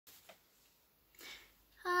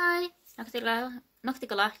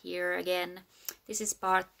Nocticola here again. This is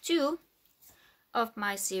part 2 of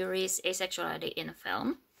my series Asexuality in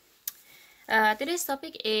Film. Today's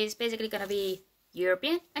topic is basically gonna be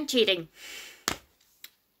European and cheating.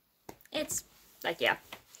 It's like, yeah,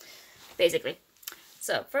 basically.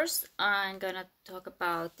 So first I'm gonna talk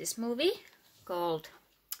about this movie called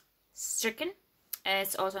Stricken.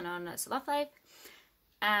 It's also known as Lovelife,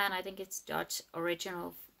 and I think it's Dutch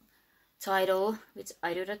original title, which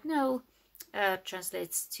I do not know,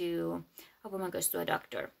 translates to A Woman Goes to a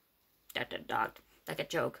Doctor. Like a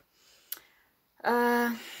joke.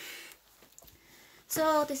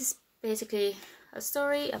 So this is basically a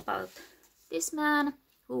story about this man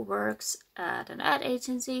who works at an ad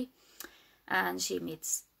agency, and she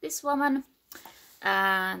meets this woman,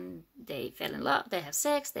 and they fell in love. They have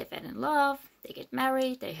sex, they fell in love, they get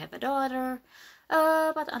married, they have a daughter.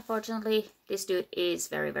 But unfortunately, this dude is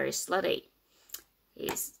very, very slutty.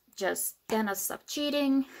 He's just cannot stop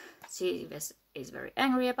cheating. She is very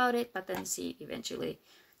angry about it, but then she eventually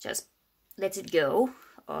just lets it go,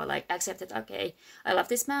 or like accept it. Okay, I love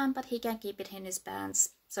this man, but he can't keep it in his pants,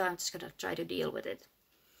 so I'm just gonna try to deal with it.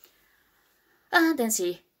 And then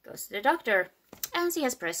she goes to the doctor, and she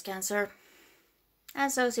has breast cancer,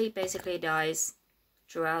 and so she basically dies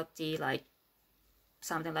throughout the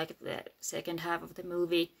something like the second half of the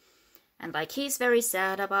movie, and like he's very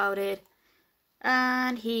sad about it,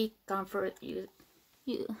 and he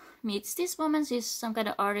meets this woman. She's some kind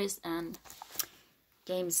of artist and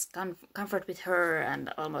gains comfort with her,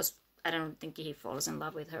 and almost, I don't think he falls in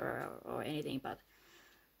love with her or anything, but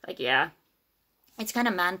like, yeah, it's kind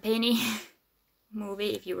of man-painy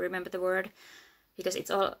movie, if you remember the word, because it's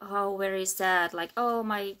all very sad, like, oh,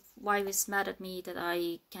 my wife is mad at me that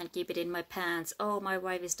I can't keep it in my pants, oh, my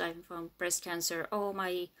wife is dying from breast cancer, oh,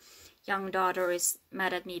 my young daughter is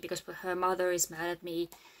mad at me because her mother is mad at me,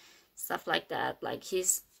 stuff like that. Like,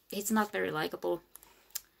 he's not very likable.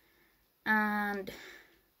 And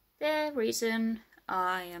the reason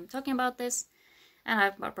I am talking about this, and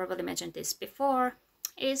I've probably mentioned this before,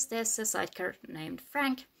 is there's a side character named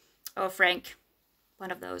Frank, or Frank,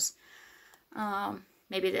 one of those.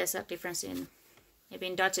 Maybe there's a difference maybe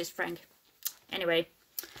in Dutch is Frank. Anyway,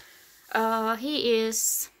 he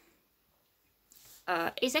is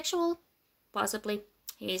asexual, possibly.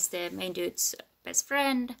 He's the main dude's best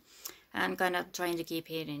friend, and kind of trying to keep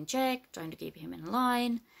him in check, trying to keep him in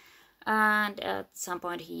line. And at some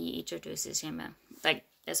point he introduces him, like,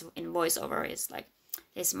 as in voiceover, it's like,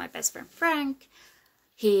 this is my best friend Frank.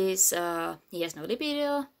 He has no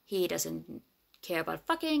libido, he doesn't care about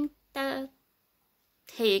fucking.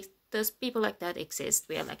 Hey, those people like that exist.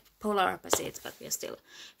 We are like polar opposites, but we are still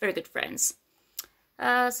very good friends.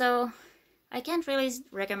 So I can't really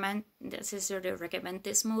necessarily recommend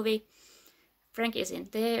this movie. Frank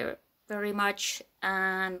isn't there very much,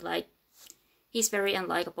 and like, he's very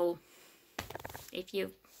unlikable.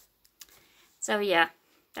 So yeah,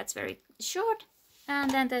 that's very short.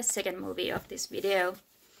 And then the second movie of this video.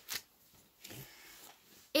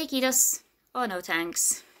 Kiitos or no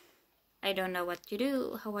thanks. I don't know what to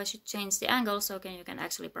do, how I should change the angle so you can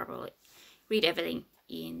actually properly read everything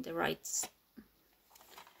in the right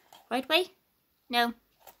way? No?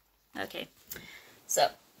 Okay. So,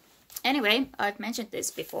 anyway, I've mentioned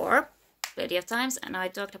this before plenty of times, and I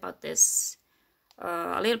talked about this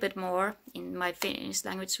a little bit more in my Finnish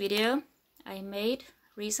language video I made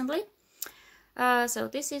recently. So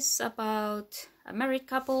this is about a married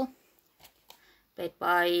couple played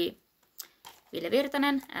by Ville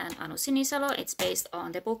Virtanen and Anu Sinisalo. It's based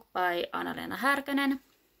on the book by Anna-Leena Härkönen.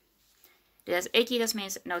 Kiitos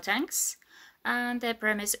means no thanks. And the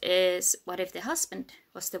premise is, what if the husband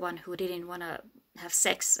was the one who didn't want to have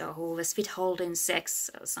sex, or who was withholding sex,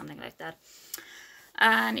 or something like that.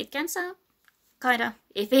 And it can sound kind of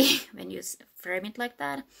iffy when you frame it like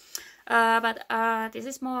that. But this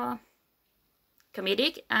is more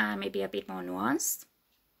comedic and maybe a bit more nuanced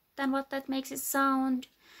than what that makes it sound.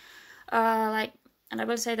 And I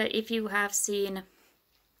will say that if you have seen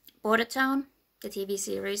Border Town, the TV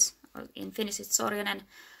series, or in Finnish it's Sorjonen,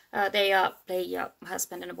 they play a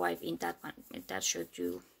husband and a wife in that show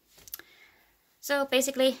too. So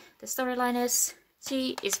basically, the storyline is,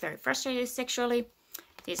 she is very frustrated sexually.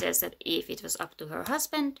 She says that if it was up to her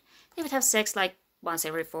husband, they would have sex like once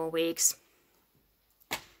every 4 weeks.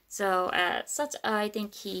 So such, I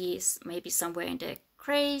think he's maybe somewhere in the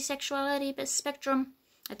gray sexuality spectrum.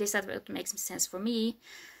 At least that makes sense for me.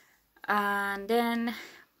 And then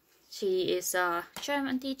she is a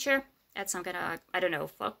German teacher at some kind of, I don't know,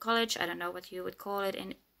 folk college. I don't know what you would call it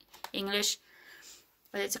in English,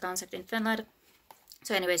 but it's a concept in Finland.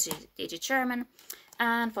 So anyway, she teaches German,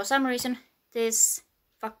 and for some reason, this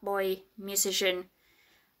fuckboy musician,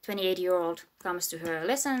 28-year-old, comes to her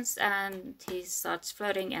lessons, and he starts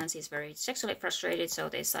flirting, and she's very sexually frustrated, so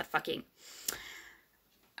they start fucking.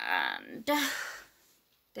 And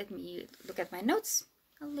let me look at my notes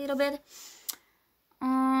a little bit.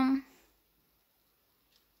 And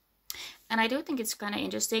I do think it's kind of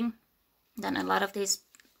interesting that a lot of these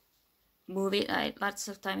movies, lots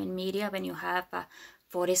of time in media, when you have a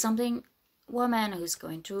 40-something woman who's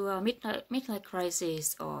going through a midlife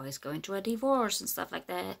crisis or is going through a divorce and stuff like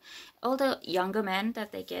that, all the younger men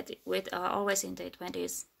that they get with are always in their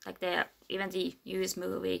 20s. Like even the newest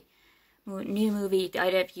movie, the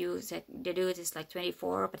idea of you that they do it is like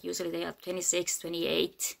 24, but usually they are 26,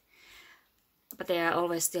 28. But they are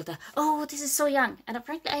always still oh, this is so young. And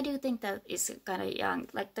frankly, I do think that is kind of young.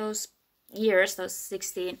 Like those years, those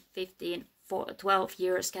 16, 15, 12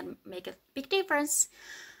 years can make a big difference.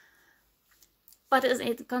 But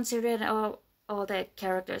it considered all the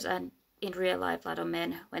characters, and in real life, a lot of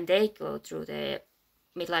men, when they go through the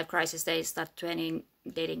midlife crisis, they start dating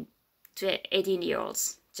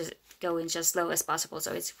 18-year-olds, just going just slow as possible.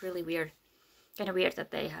 So it's really weird, kind of weird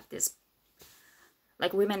that they have this.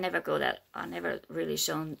 Like women are never really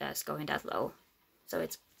shown as going that low. So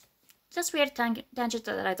it's just weird tangent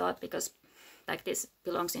that I thought, because like this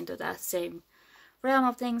belongs into that same realm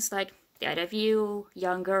of things, like the idea of you,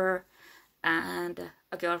 younger, and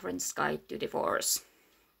a girlfriend's guide to divorce.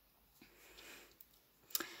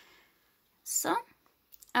 So,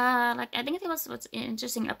 like I think it was what's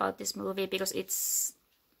interesting about this movie, because it's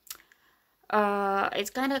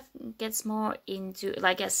kind of gets more into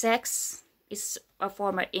like a sex is a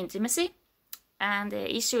form of intimacy, and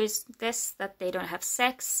the issue is less that they don't have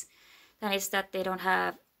sex than it's that they don't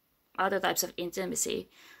have other types of intimacy.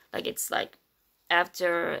 Like it's like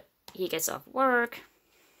after he gets off work,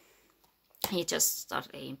 he just starts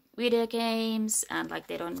playing video games, and like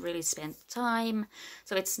they don't really spend time.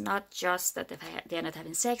 So it's not just that they're not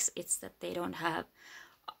having sex, it's that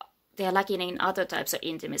they're lacking in other types of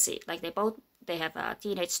intimacy. Like they have a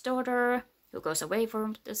teenage daughter who goes away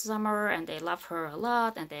for the summer, and they love her a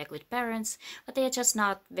lot, and they are good parents, but they are just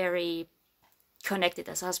not very connected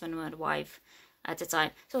as husband and wife at the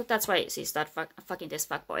time. So that's why she starts fucking this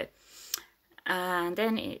fuckboy. And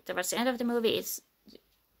then towards the end of the movie,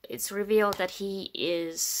 it's revealed that he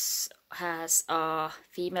has a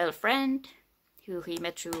female friend who he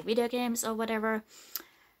met through video games or whatever,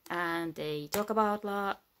 and they talk about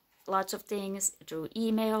lots of things through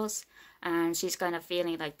emails. And she's kind of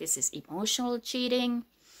feeling like this is emotional cheating.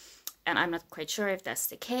 And I'm not quite sure if that's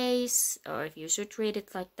the case, or if you should treat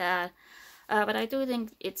it like that. But I do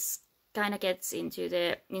think it's kind of gets into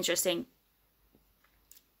the interesting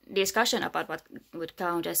discussion about what would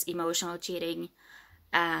count as emotional cheating.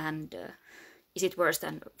 And is it worse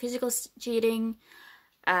than physical cheating?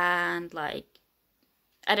 And like,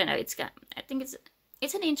 I don't know, I think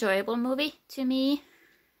it's an enjoyable movie to me.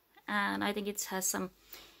 And I think it has some...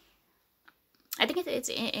 I think it's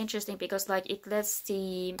interesting because like it lets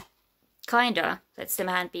the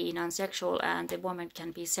man be non-sexual and the woman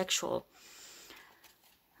can be sexual.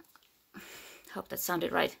 Hope that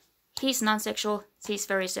sounded right. He's non-sexual, she's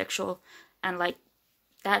very sexual, and like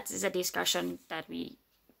that is a discussion that we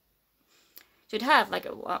should have, like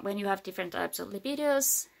when you have different types of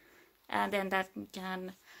libidos, and then that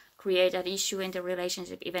can create an issue in the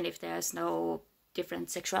relationship even if there's no different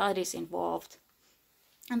sexualities involved.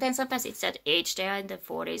 And then sometimes it's that age, they are in their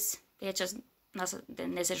 40s, they're just not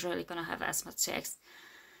necessarily gonna have as much sex.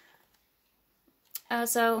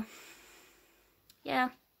 So, yeah,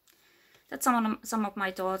 that's some of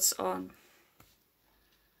my thoughts on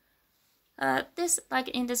this. Like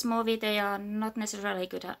in this movie, they are not necessarily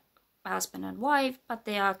good husband and wife, but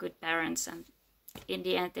they are good parents, and in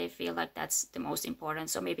the end, they feel like that's the most important.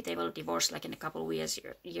 So maybe they will divorce like in a couple of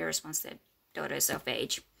years once their daughter is of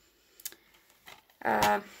age.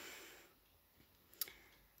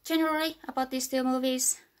 Generally, about these two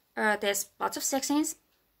movies, there's lots of sex scenes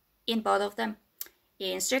in both of them.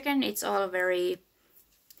 In Stricken, it's all very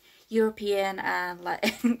European and like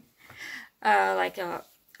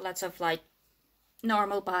lots of like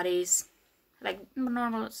normal bodies, like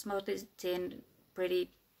normal, smoothly thin,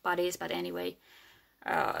 pretty bodies. But anyway,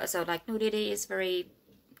 so like nudity is very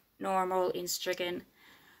normal in Stricken,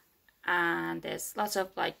 and there's lots of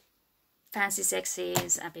like fancy sex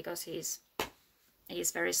scenes, and because he's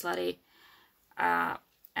very slutty.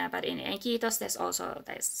 But in kiitos,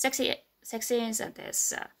 there's sexy sex scenes, and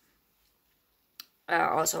there's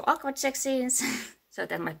also awkward sex scenes. So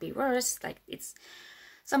that might be worse. Like it's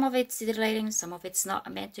some of it's titillating, some of it's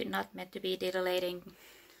not meant to be titillating.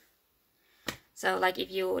 So like if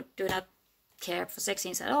you do not care for sex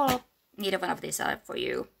scenes at all, neither one of these are for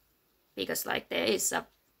you, because like there is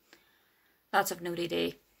lots of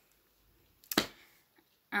nudity,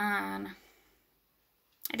 and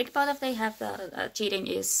I think both of they have the cheating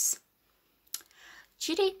is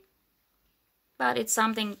cheating, but it's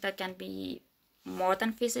something that can be more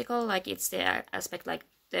than physical. Like it's the aspect like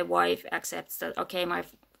the wife accepts that, okay, my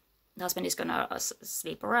husband is gonna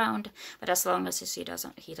sleep around, but as long as he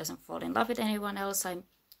doesn't fall in love with anyone else, I'm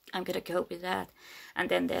gonna cope with that. And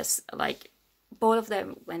then there's like both of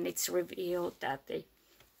them when it's revealed that they,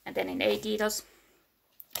 and then in kiitos,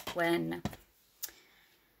 when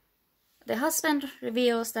the husband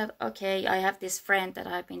reveals that, okay, I have this friend that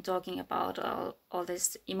I've been talking about all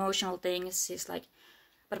these emotional things. He's like,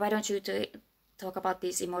 but why don't you talk about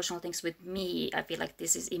these emotional things with me? I feel like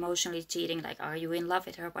this is emotionally cheating. Like, are you in love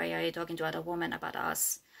with her? Why are you talking to other women about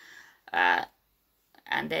us?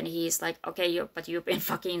 And then he's like, okay, but you've been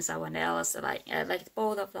fucking someone else. Like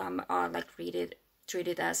both of them are like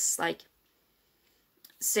treated as like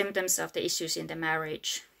symptoms of the issues in the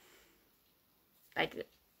marriage. Like,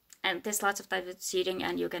 and there's lots of types of cheating,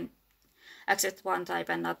 and you can accept one type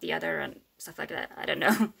and not the other, and stuff like that. I don't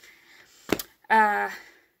know.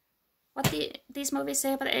 What these movies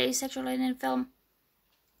say about asexuality in film?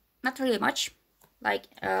 Not really much. Like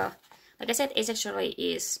I said, asexuality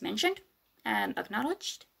is mentioned and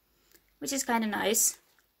acknowledged, which is kind of nice,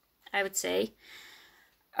 I would say.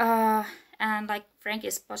 And like Frank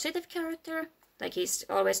is a positive character. Like he's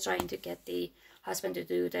always trying to get the husband to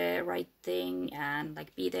do the right thing and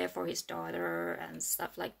like be there for his daughter and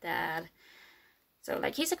stuff like that. So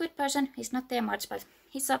like he's a good person. He's not there much, but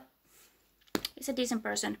he's a decent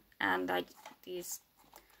person, and like he's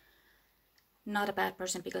not a bad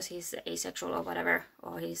person because he's asexual or whatever,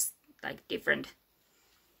 or he's like different.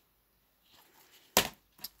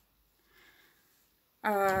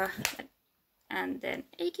 And then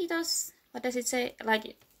kiitos, what does it say?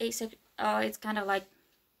 Like it's kind of like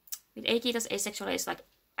with kiitos, asexual is like,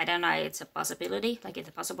 I don't know, it's a possibility, like it's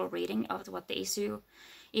a possible reading of what the issue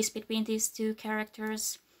is between these two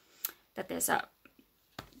characters, that there's a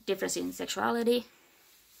difference in sexuality,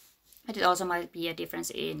 but it also might be a difference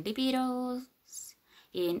in libidos,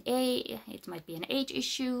 it might be an age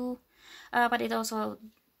issue, but it also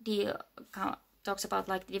talks about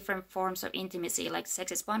like different forms of intimacy. Like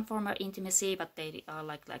sex is one form of intimacy, but they are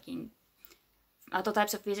like in other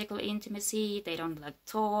types of physical intimacy, they don't like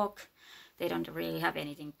talk, they don't really have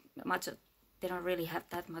anything much, they don't really have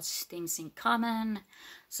that much things in common.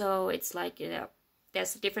 So it's like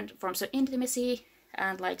there's different forms of intimacy,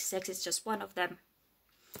 and like sex is just one of them,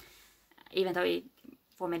 even though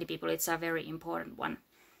for many people it's a very important one.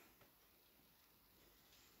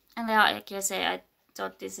 And like I say, I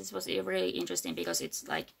thought this was really interesting because it's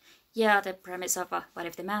like, yeah, the premise of what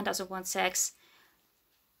if the man doesn't want sex,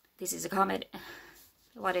 this is a comedy,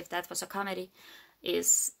 what if that was a comedy,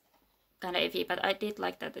 is kind of iffy. But I did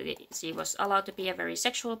like that she was allowed to be a very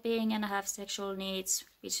sexual being and have sexual needs,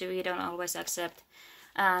 which we don't always accept,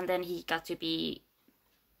 and then he got to be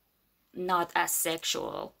not as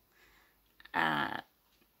sexual.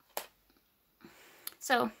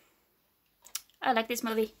 So I like this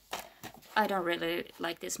movie. I don't really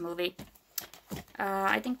like this movie.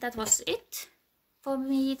 I think that was it for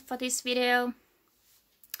me for this video.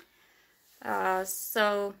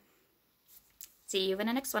 So see you in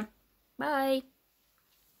the next one. Bye.